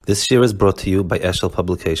This year is brought to you by Eshel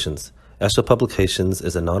Publications. Eshel Publications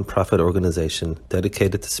is a non-profit organization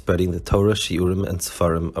dedicated to spreading the Torah, Shiurim, and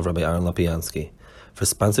Sefarim of Rabbi Aaron Lapiansky. For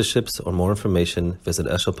sponsorships or more information, visit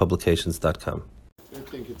eshelpublications.com. I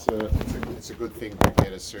think it's a good thing to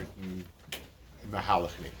get a certain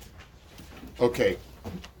mahalach in it. Okay,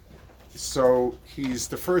 so he's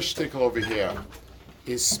the first shtickle over here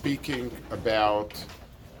is speaking about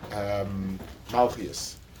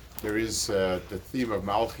Malchias. There is the theme of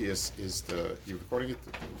Malchias is you recording it?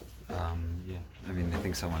 Yeah. I mean, I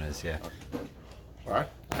think someone is, yeah. Okay.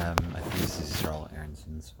 What? I think this is Charles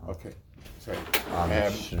Aronson's phone. Okay. Sorry.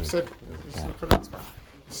 Sure.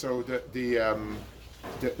 So the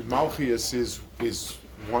Malchias is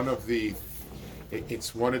one of the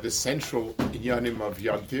central inyanim of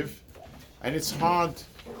Yantiv, and it's hard.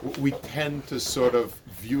 We tend to sort of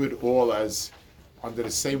view it all as under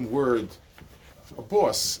the same word. A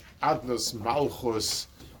boss, Adnos, Malchus,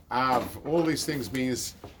 Av, all these things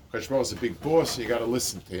means Kashmir is a big boss. You got to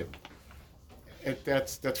listen to him.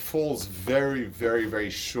 That falls very, very, very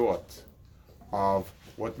short of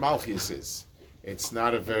what Malchus is. It's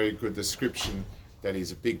not a very good description that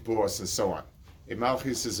he's a big boss and so on. A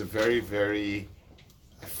Malchus is a very, very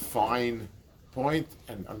fine point,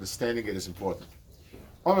 and understanding it is important.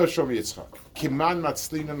 Omer Shom Yitzchak. Kiman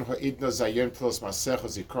matzlinan ha'idna zayem tlos masecha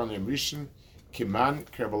zikron yom rishon. Kiman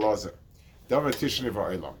kerbalazer. Davar tishni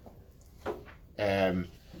va'olam.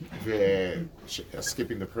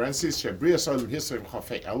 Skipping the parentheses. Shebrias olam hisrim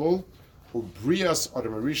chafei elul. Ubrias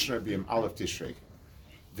odem rishon b'yim aleph tishrei.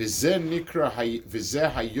 V'zeh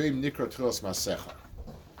hayoim nikra tlos masecha.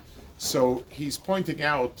 So he's pointing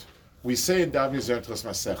out, we say in Dav Yizayim tlos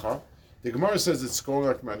masecha. The Gemara says it's going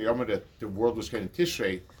like Maniyama that the world was kind of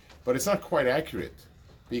Tishrei, but it's not quite accurate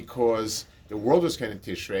because the world was kind of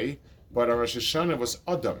Tishrei, but our Rosh Hashana was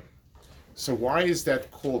Adam. So why is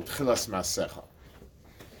that called Tchilas Masecha?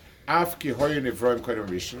 Av ki hoyu nivroim kodem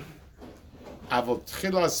rishon, avol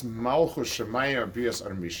Tchilas Malchus Shemayim Abrias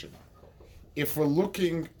Adam Rishon. If we're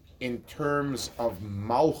looking in terms of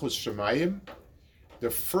Malchus Shemayim,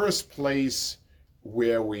 the first place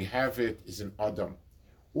where we have it is in Adam.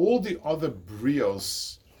 All the other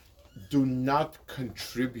brios do not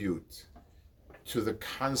contribute to the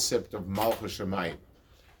concept of Malchus Shemayim.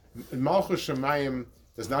 Malchus Shemayim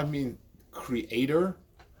does not mean creator,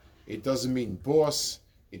 it doesn't mean boss,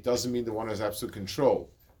 it doesn't mean the one who has absolute control.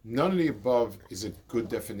 None of the above is a good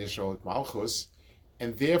definition of Malchus,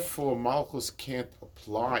 and therefore Malchus can't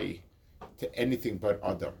apply to anything but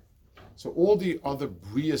Adam. So all the other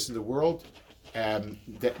brios in the world,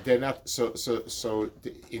 they're not so.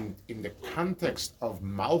 In the context of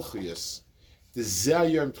Malchias, the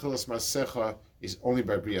Zayom Tchilas Masecha is only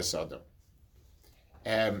by Brias Adam.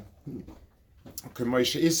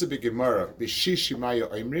 K'moishe Isa b'Gemara b'Shishi Maya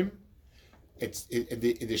Oimrim. It's in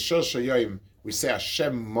the Shosh Hayom we say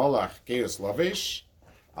Hashem Molach Geus Lavesh,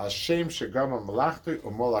 Hashem Shegama Malachtu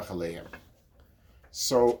u'Molach Aleim.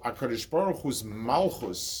 So HaKadosh Baruch Hu's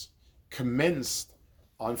Malchus commenced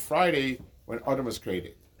on Friday when Adam was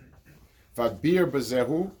created. V'adbir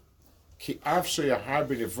b'zehu ki av sheyahar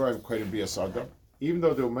b'nivroim kodem b'yas Adam, even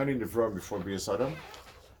though there were many nivroim before b'yas Adam,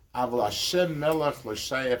 avol Hashem melech lo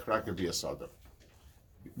shayach rak b'yas Adam.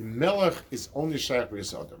 Melech is only shayach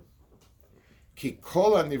b'yas Adam. Ki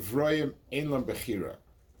kol hanivroim ein lam bechira.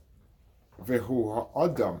 V'hu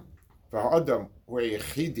ha'adam hu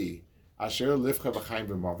ha'yechidi asher livcha b'chaim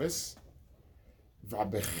b'mavis.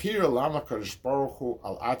 V'abechir lama kadosh baruch hu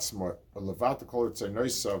al atzmo levat kol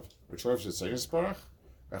tzaynosav v'chorv shetzaynos barach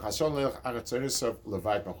v'chason leich aratzaynosav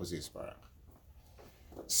levat malchus yisbarach.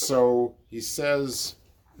 So he says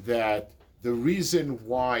that the reason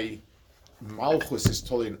why Malchus is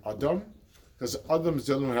told in Adam, because Adam's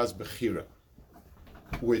the only one who has bechira,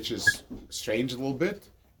 which is strange a little bit.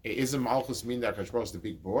 Isn't Malchus mean that Kadosh Baruch is the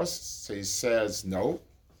big boss? So he says no.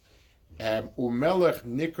 Umelech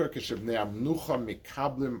nikra k'shebnei amnucha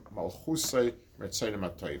mikablim malchusay mertzayim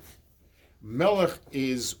atoiv. Melech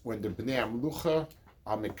is when the bnei amlucha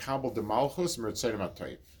are mikabel the malchus mertzayim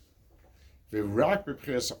atoiv. V'rak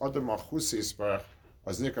b'pchiras adam malchusay yisbarach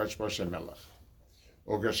as nikra shmoshe melech.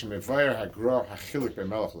 Or gashmevayer hagra hachilik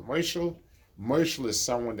b'melech l'moishel. Moishel is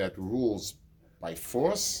someone that rules by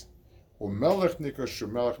force. Umelech nikra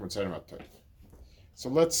shumelech mertzayim atoiv. So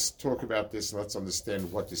let's talk about this and let's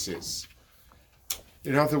understand what this is.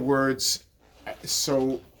 In other words,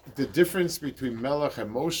 so the difference between Melech and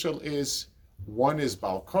Moshel is one is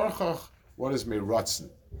Bal Korchach, one is Meiratzen.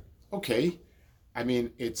 Okay, I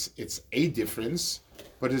mean it's a difference,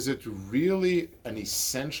 but is it really an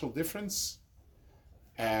essential difference?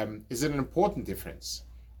 Is it an important difference?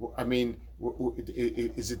 I mean,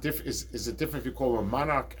 Is it different if you call him a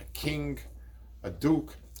monarch, a king, a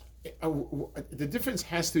duke? The difference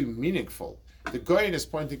has to be meaningful. The Goyen is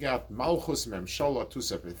pointing out Malchus and Memshola are two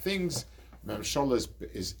separate things. Memshola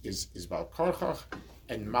is Bal Korchach,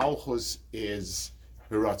 and Malchus is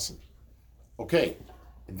Biratzen. Okay,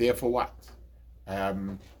 and therefore what?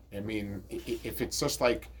 If it's just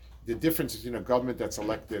like the difference between a government that's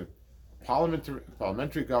elected,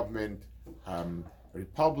 parliamentary government, a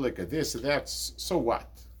republic, or this or that, so what?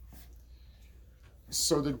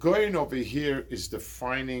 So the Goyen over here is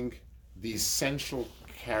defining the essential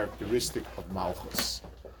characteristic of Malchus.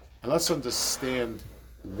 And let's understand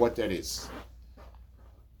what that is.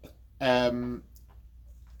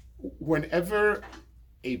 Whenever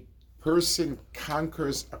a person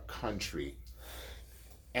conquers a country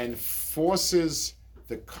and forces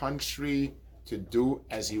the country to do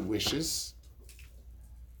as he wishes,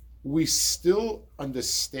 we still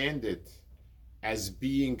understand it as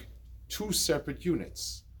being two separate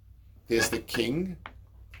units. There's the king,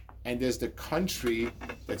 and there's the country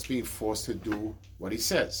that's being forced to do what he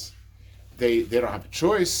says. They don't have a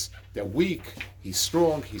choice. They're weak. He's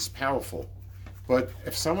strong. He's powerful. But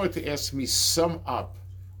if someone were to ask me, sum up,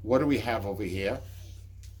 what do we have over here?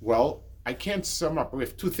 Well, I can't sum up. We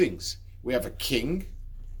have two things. We have a king,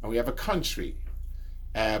 and we have a country.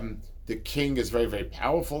 The king is very, very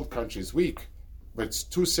powerful. The country is weak. But it's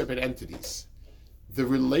two separate entities. The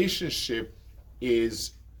relationship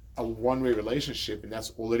is a one-way relationship, and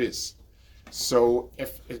that's all it is. So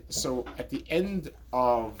at the end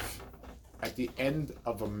of a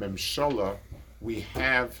memshola, we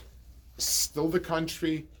have still the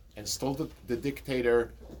country and still the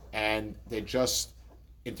dictator, and they're just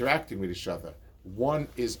interacting with each other. One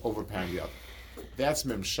is overpowering the other. That's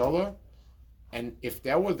memshola. And if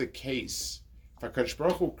that were the case, if HaKadosh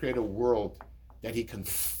Baruch Hu create a world that he can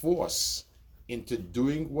force into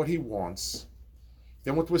doing what he wants,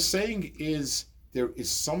 then what we're saying is there is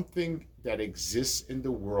something that exists in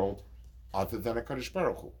the world other than HaKadosh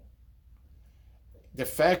Baruch Hu. The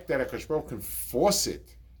fact that HaKadosh Baruch Hu can force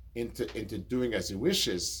it into doing as he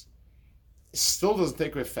wishes still doesn't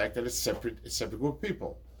take away the fact that it's a separate group of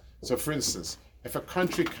people. So for instance, if a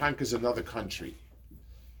country conquers another country,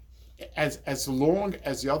 as long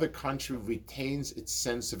as the other country retains its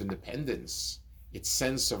sense of independence, its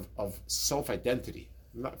sense of self-identity,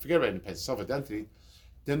 forget about independence, self-identity,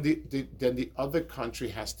 then the other country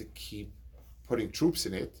has to keep putting troops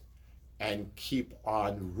in it and keep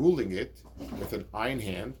on ruling it with an iron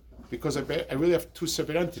hand, because I really have two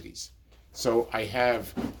separate entities. So I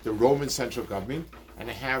have the Roman central government, and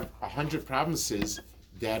I have 100 provinces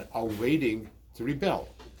that are waiting to rebel.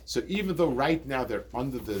 So even though right now they're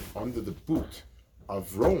under the boot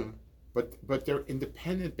of Rome, but they're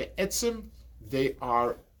independent. Be'etzim, they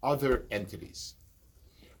are other entities.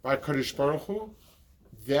 By Kadosh Baruch Hu,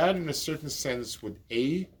 that in a certain sense would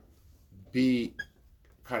be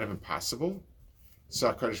kind of impossible.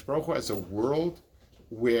 So Kadosh Baruch Hu has a world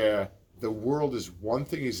where the world is one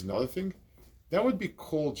thing, is another thing. That would be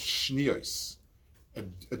called shniyos, a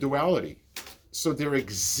duality. So there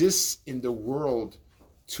exists in the world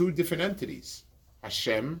two different entities,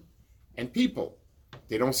 Hashem and people.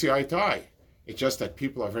 They don't see eye to eye. It's just that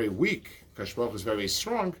people are very weak. Kadosh Baruch Hu is very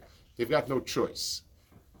strong. They've got no choice.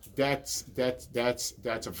 That's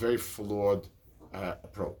a very flawed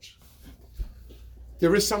approach.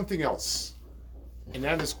 There is something else, and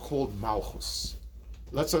that is called Malchus.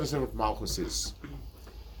 Let's understand what Malchus is.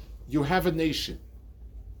 You have a nation,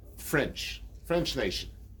 French nation.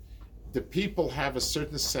 The people have a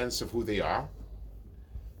certain sense of who they are.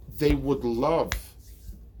 They would love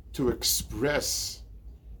to express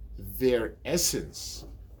their essence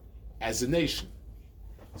as a nation.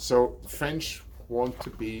 So French want to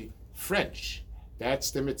be French.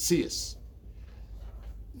 That's the Metzias.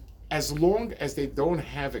 As long as they don't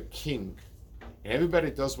have a king and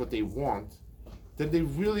everybody does what they want, then they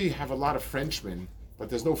really have a lot of Frenchmen, but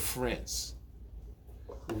there's no France.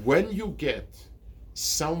 When you get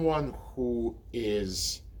someone who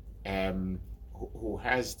is who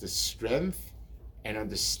has the strength and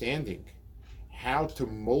understanding how to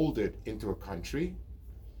mold it into a country,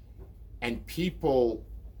 and people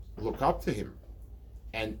look up to him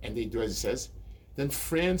and they do as he says, then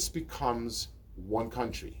France becomes one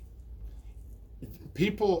country.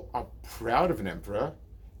 People are proud of an emperor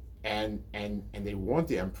and they want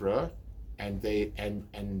the emperor, and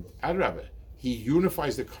Adrabah, he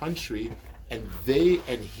unifies the country, and they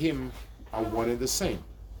and him are one and the same.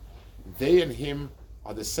 They and him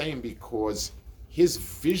are the same because his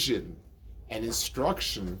vision and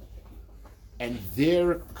instruction and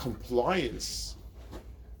their compliance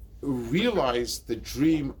realize the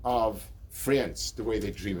dream of France the way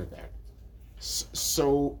they dream about it.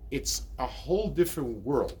 So it's a whole different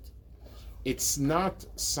world. It's not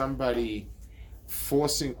somebody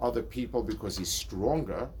forcing other people because he's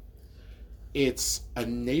stronger. It's a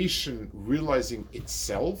nation realizing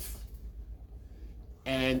itself,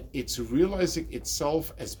 and it's realizing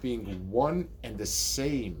itself as being one and the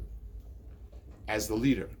same as the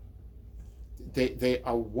leader. They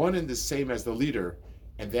are one and the same as the leader,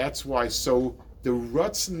 and that's why. So the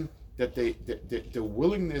rutzen that the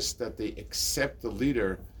willingness that they accept the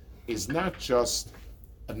leader is not just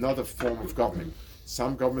another form of government.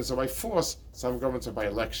 Some governments are by force, some governments are by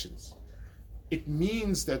elections. It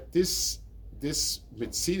means that this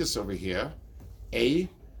Metzius over here,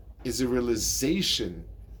 is a realization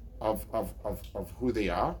of who they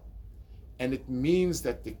are, and it means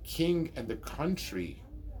that the king and the country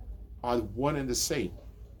are one and the same.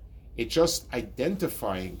 It's just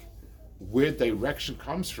identifying where direction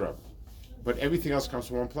comes from, but everything else comes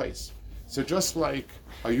from one place. So just like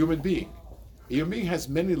a human being has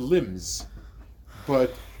many limbs,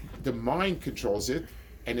 but the mind controls it,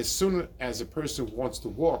 and as soon as a person wants to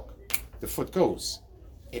walk, the foot goes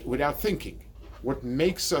without thinking. What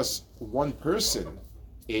makes us one person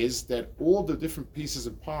is that all the different pieces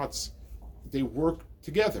and parts, they work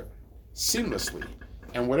together seamlessly,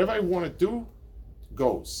 and whatever I want to do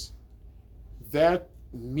goes. That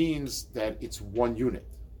means that it's one unit.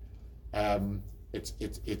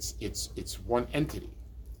 It's one entity.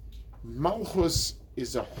 Malchus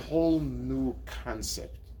is a whole new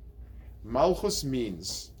concept. Malchus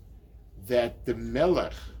means that the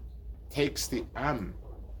Melech takes the Am,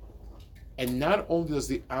 and not only does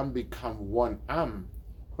the Am become one Am,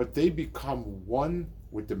 but they become one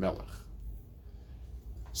with the Melech.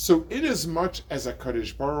 So inasmuch as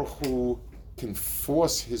HaKadosh Baruch Hu can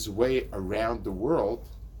force his way around the world,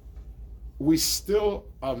 we still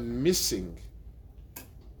are missing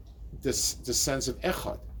the sense of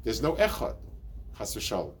Echad. There's no Echad, Chas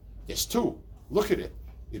v'shalom. There's two. Look at it.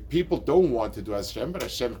 If people don't want to do as Hashem, but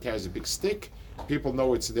Hashem carries a big stick, people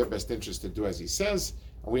know it's in their best interest to do as he says,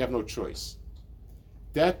 and we have no choice.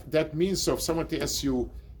 That means, so if someone asks you,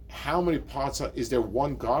 how many parts is there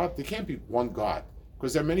one God? There can't be one God,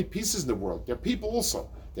 because there are many pieces in the world. There are people also.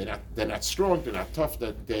 They're not strong, they're not tough,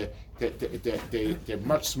 they're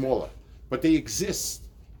much smaller. But they exist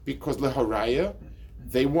because leharaya,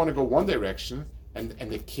 they want to go one direction, and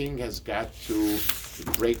the king has got to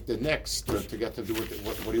break the necks to get to do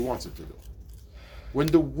what he wants it to do. When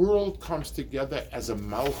the world comes together as a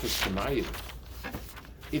Malchus Shemayim,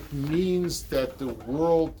 it means that the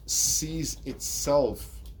world sees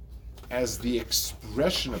itself as the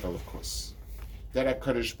expression of Elokus, that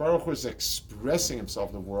HaKadosh Baruch Hu is expressing himself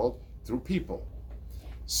in the world through people.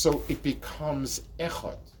 So it becomes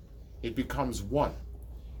echad, it becomes one,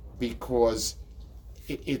 because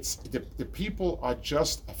it's the people are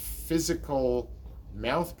just a physical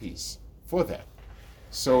mouthpiece for that.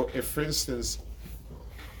 So if, for instance,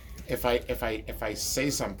 if I say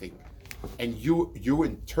something and you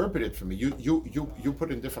interpret it for me, you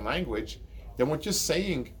put it in different language, then what you're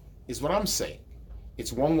saying is what I'm saying.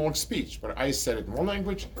 It's one long speech, but I said it in one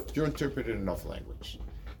language, you interpret it in another language.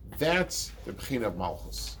 That's the Bechina of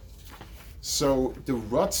Malchus. So the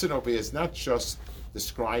Ratzon over here is not just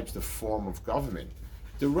describes the form of government.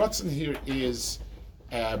 The Ratzon here is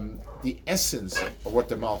the essence of what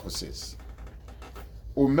the Malchus is.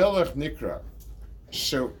 Umelech nikra,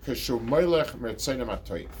 kashu melech mertzayna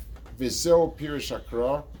matoy, v'zeo pirish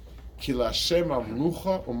hakra, ki l'Hashem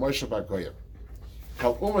amlucha u'moshel b'goyim.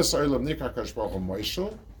 Kal umas olam nikra kadosh baruch hu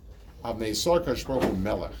moshel, av neisor kadosh baruch hu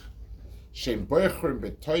melech, shem boichrim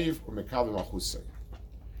b'toyiv u'mekal v'machusay.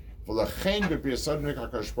 V'lechein b'birsad nikra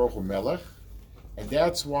kadosh baruch hu melech, and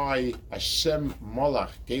that's why Hashem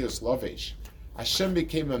Malach Geus Lavesh. Hashem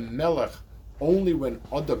became a Melech only when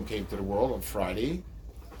Adam came to the world on Friday.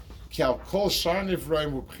 Until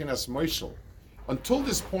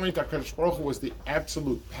this point, HaKadosh Baruch Hu was the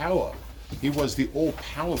absolute power. He was the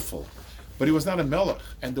all-powerful. But he was not a Melech,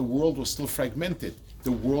 and the world was still fragmented.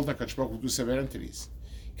 The world, HaKadosh Baruch Hu, do seven entities.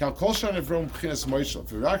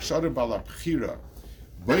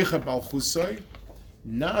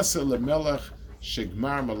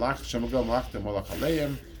 Shegmar Malach Shemagam Malach Malach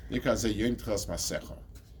Aleim Nikaz Yom Tchilas Masecha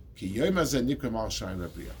Ki Yom Hazeh Nikra Mal Shaim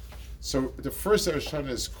Rabriya. So the first Hashana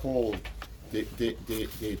is called the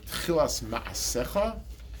Tchilas Maasecha,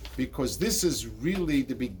 because this is really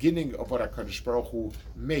the beginning of what HaKadosh Baruch Hu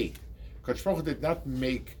made. HaKadosh Baruch Hu did not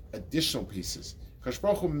make additional pieces. HaKadosh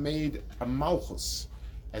Baruch Hu made a Malchus,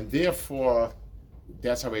 and therefore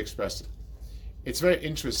that's how we express it. It's very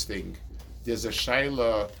interesting. There's a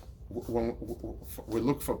shaila when we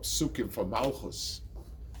look for psukim for Malchus,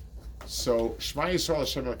 so Shema Yisrael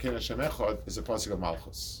Hashem Elokeinu Hashem Echad is a pasuk of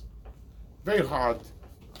Malchus. Very hard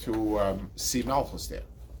to see Malchus there.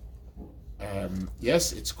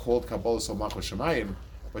 Yes, it's called Kabbalah Sol Malchus Shemayim,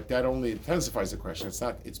 but that only intensifies the question. It's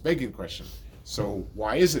not. It's begging question. So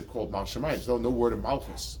why is it called Malchus Shemayim? There's no word of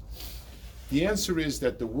Malchus. The answer is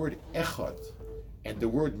that the word Echad and the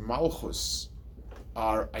word Malchus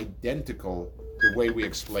are identical the way we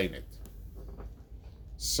explain it.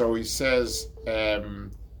 So he says, I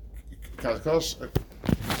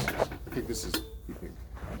think this is,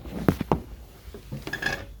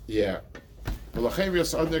 yeah. Next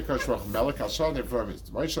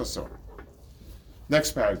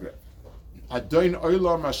paragraph. Adon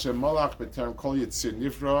olam asher malach b'terem kol yitzir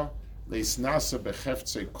nivra leisnasa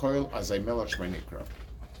b'cheftzei koil azay melach shmei nikra.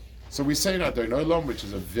 So we say in Adon olam, which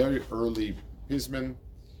is a very early Pisman,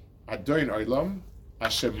 Adon olam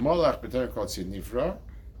asher malach b'terem kol yitzir nivra.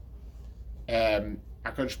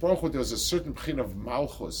 HaKadosh Baruch Hu, there was a certain pchin of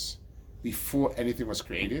malchus before anything was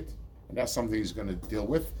created, and that's something he's going to deal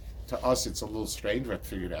with. To us, it's a little strange. We have to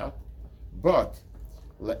figure it out. But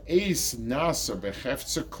le'eis nasa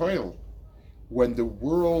b'cheftzei koil, when the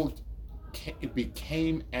world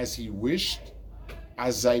became as he wished,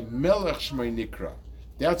 azay melech shmei nikra,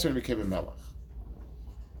 that's when he became a melech.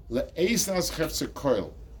 Le'eis nasa b'cheftzei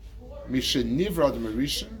koil, mishe nivra adam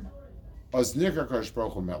rishon, az nikra kadosh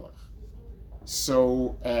baruch hu melech.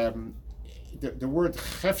 So the word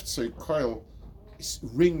cheftzei koil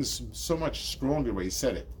rings so much stronger when he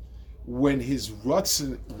said it. When his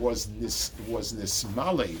ratzon was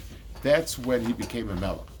nismale, that's when he became a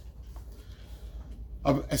melech.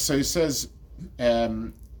 So he says,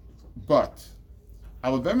 but we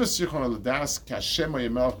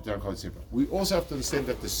also have to understand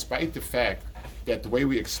that despite the fact that the way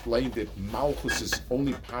we explained it, Malchus is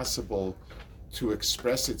only possible to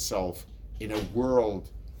express itself in a world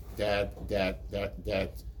that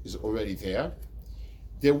is already there.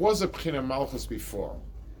 There was a Pchina Malchus before.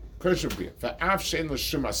 V'af she'en lo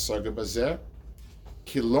shum hasaga bazeh,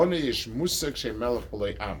 ki lo yesh musag she'en melech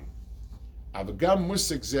b'loi am. Aber gam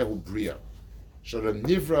musag zeh hu bria, she'lo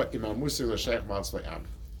nivra im ha-musag lo sheich malchus b'loi am.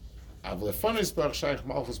 Aber lefanis barach sheich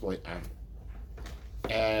malchus b'loi am.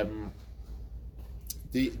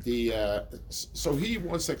 So he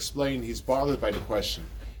wants to explain, he's bothered by the question.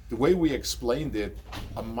 The way we explained it,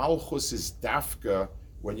 a malchus is dafka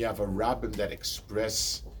when you have a rabbin that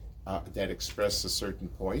express a certain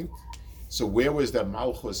point. So where was that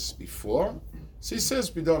malchus before? So he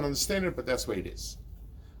says we don't understand it, but that's the way it is.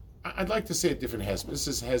 I'd like to say a different hesba. This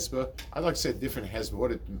is hesba. I'd like to say a different hesba.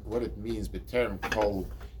 What it means. B'terem kol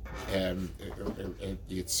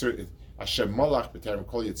yitzir Hashem malach b'terem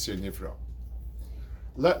kol yitzir nivra.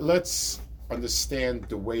 Let's understand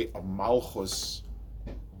the way a malchus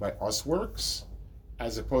by us works,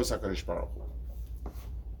 as opposed to HaKadosh Baruch Hu.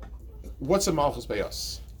 What's a malchus by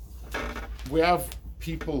us? We have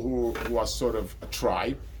people who are sort of a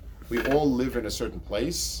tribe. We all live in a certain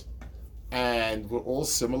place, and we're all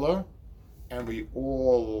similar, and we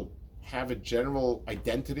all have a general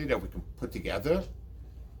identity that we can put together.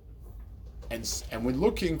 And we're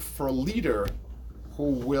looking for a leader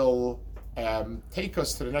who will take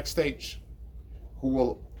us to the next stage, who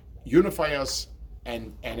will unify us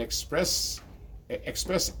and express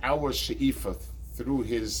our she'ifa through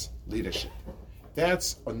his leadership.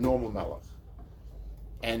 That's a normal melech.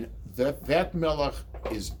 And that melech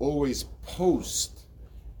is always post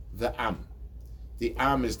the am. The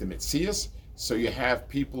am is the Metzias. So you have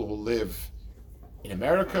people who live in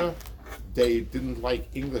America. They didn't like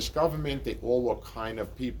English government. They all were kind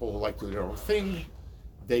of people who like to do their own thing.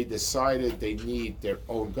 They decided they need their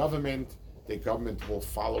own government. The government will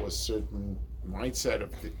follow a certain mindset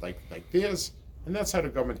of like theirs, and that's how the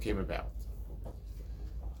government came about.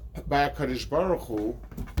 By HaKadosh Baruch Hu,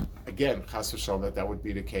 again, chas v'shalom, that would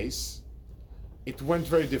be the case. It went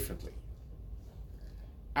very differently.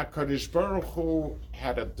 HaKadosh Baruch Hu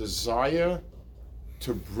had a desire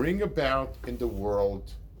to bring about in the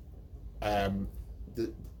world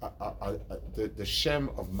the Shem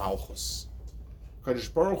of Malchus.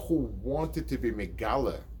 HaKadosh Baruch Hu wanted to be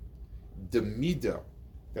Megala, the Midah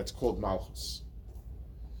that's called Malchus.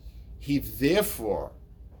 He therefore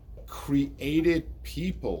created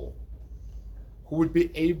people who would be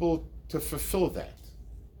able to fulfill that.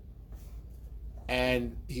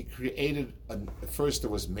 And he created, first there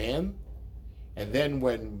was man, and then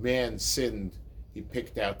when man sinned, he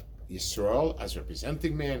picked out Yisrael as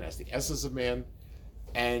representing man, as the essence of man,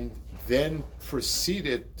 and then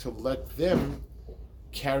proceeded to let them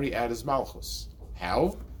carry out his Malchus.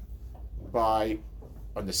 How? By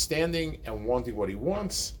understanding and wanting what he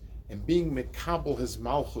wants, and being mekabel his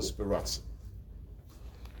malchus beratzon.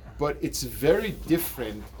 But it's very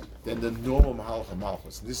different than the normal mahalcha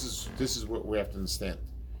malchus. This is what we have to understand.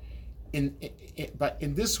 But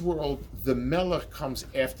in this world, the melech comes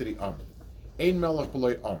after the am. Ein melech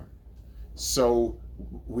b'loi am. So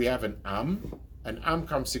we have an am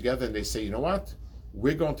comes together and they say, you know what?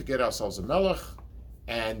 We're going to get ourselves a melech,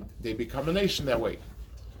 and they become a nation that way.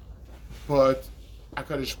 But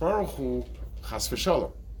HaKadosh Baruch Hu, chas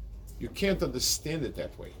v'shalom, you can't understand it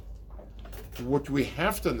that way. What we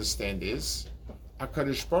have to understand is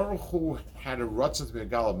HaKadosh Baruch Hu had a ratzon to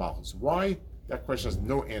megala malchus. Why? That question has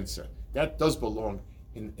no answer. That does belong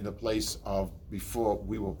in a place of before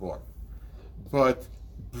we were born. But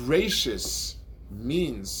Bereshis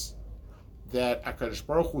means that HaKadosh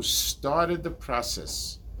Baruch Hu started the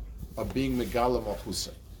process of being megala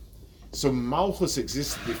malchusay. So malchus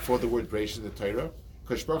existed before the word Bereshis in the Torah.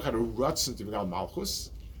 HaKadosh Baruch had a ratzon to megala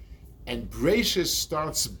malchus, and Bereshis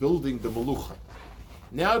starts building the Melucha.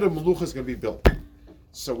 Now the Melucha is going to be built.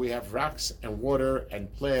 So we have rocks and water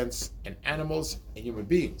and plants and animals and human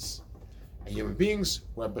beings. And human beings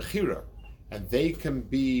who have Bechira, and they can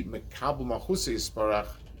be Mekabel Malchusay Yisparach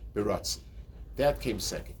Beratzon. That came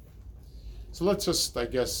second. So let's just, I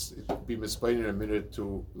guess, be misplaining in a minute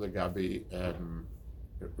to Legabi,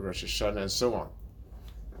 Rosh Hashana, and so on.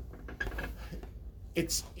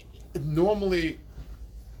 It's normally,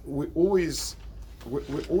 we always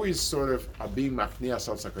sort of are being machni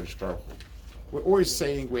ourselves HaKadosh Baruch Hu. We're always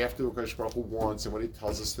saying we have to do what HaKadosh Baruch Hu wants and what He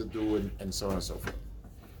tells us to do, and so on and so forth.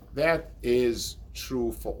 That is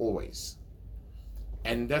true for always,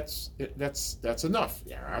 and that's enough.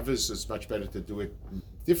 Yeah, obviously it's much better to do it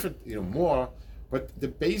different, more. But the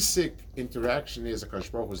basic interaction is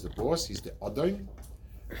HaKadosh Baruch Hu is the boss. He's the Adon.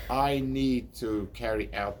 I need to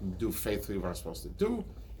carry out and do faithfully what I'm supposed to do.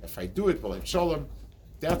 If I do it, b'lev shalom,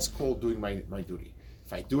 that's called doing my duty.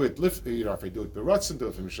 If I do it, if I do it b'ratzon, do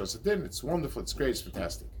it for mishras adin, it's wonderful, it's great, it's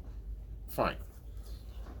fantastic. Fine.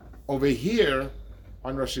 Over here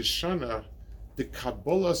on Rosh Hashana, the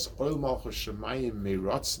Kabbalah's oil malchus shemayim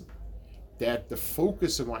meiratzon, that the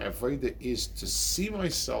focus of my avodah is to see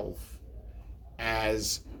myself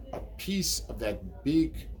as a piece of that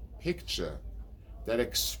big picture that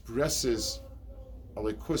expresses a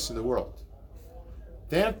likus in the world.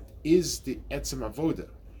 That is the etzem avodah.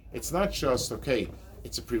 It's not just,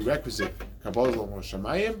 it's a prerequisite. Kabbalah al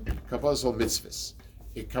Shemayim, Kabbalah al mitzvahs.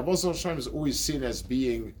 Kabbalah al Shemayim is always seen as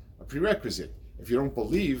being a prerequisite. If you don't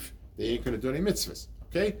believe, they ain't going to do any mitzvahs.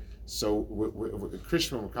 Okay, so we're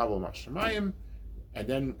Krishna Kabbalah al Shemayim, and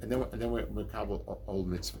then we're Kabbalah al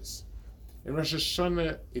mitzvahs. In Rosh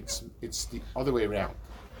Hashana, it's the other way around.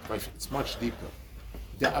 It's much deeper.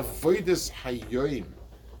 The avodas hayoim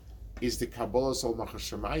is the Kabbalah al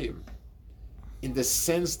Shemayim, in the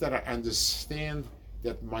sense that I understand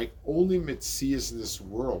that my only metzias in this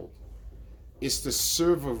world is to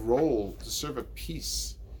serve a role, to serve a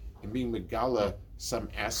piece in being megala some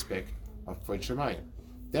aspect of Kvod Shemayim.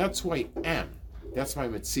 That's who I am. That's my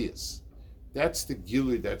metzias. That's the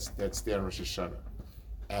gilui that's there in Rosh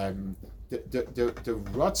Hashanah. The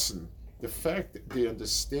ratzon, the fact that the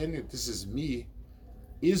understanding that this is me,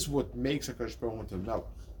 is what makes HaKadosh Baruch Hu into melech.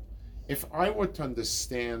 If I were to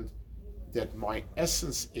understand that my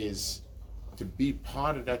essence is to be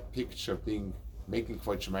part of that picture of making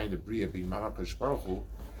Kvod Shemayim the Bria, being HaKadosh Baruch Hu,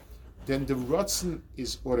 then the ratzon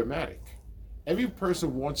is automatic. Every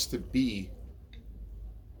person wants to be.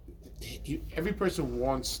 Every person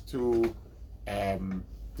wants to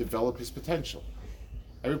develop his potential.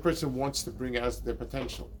 Every person wants to bring out their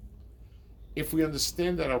potential. If we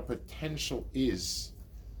understand that our potential is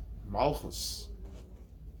Malchus,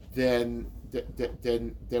 then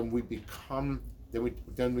we become,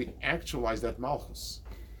 then we actualize that Malchus.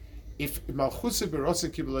 If Malchus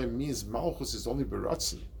beratzon kibulei means Malchus is only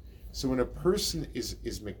beratzon, so when a person is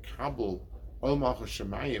mekabel ol Malchus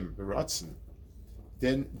Shemayim beratzon,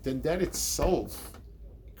 then that itself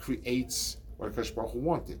creates what HaKadosh Baruch Hu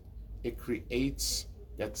wanted. It creates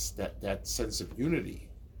that sense of unity,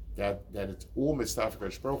 that it's all mitzvah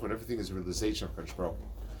HaKadosh Baruch Hu, and everything is a realization of HaKadosh Baruch Hu.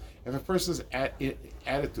 If a person's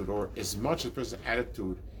attitude, or as much as a person's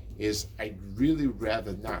attitude is, I'd really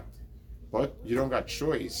rather not, but you don't got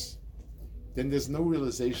choice, then there's no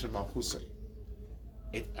realization of Malchusay.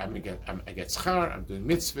 I get schar, I'm doing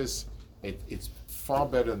mitzvahs, it's far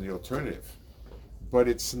better than the alternative. But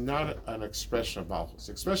it's not an expression of Malchus.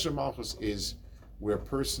 The expression of Malchus is where a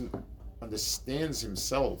person understands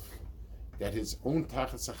himself that his own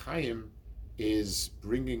Tachatz HaChaim is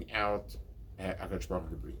bringing out HaKadosh Baruch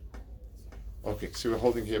Hu. Okay, so we're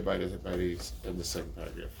holding here by the in the second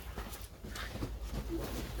paragraph.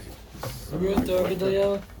 Who wrote the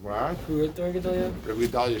Gedalyahu? What? Who wrote the Gedalyahu? Rabbi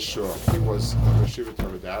Gedalyahu, he was a Yeshiva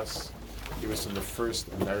Torah Das. He was from the first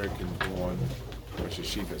American-born Rosh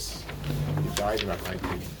Yeshivas. He died in about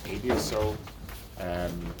 1980 or so.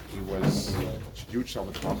 He was a huge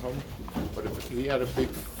Talmud Chacham, but he had a big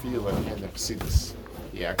feel in Hachsidus.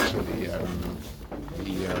 He actually,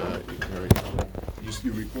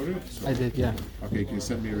 you recorded it? So, I did, yeah. okay, can you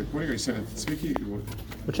send me a recording or you send it to Tzviki?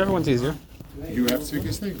 Whichever one's easier. You have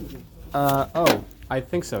Tzviki's thing? Oh, I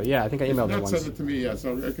think so. Yeah, I think I emailed it Not once. send it to me, yeah.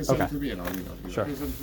 So I can send Okay. it to me and I'll email you. Sure.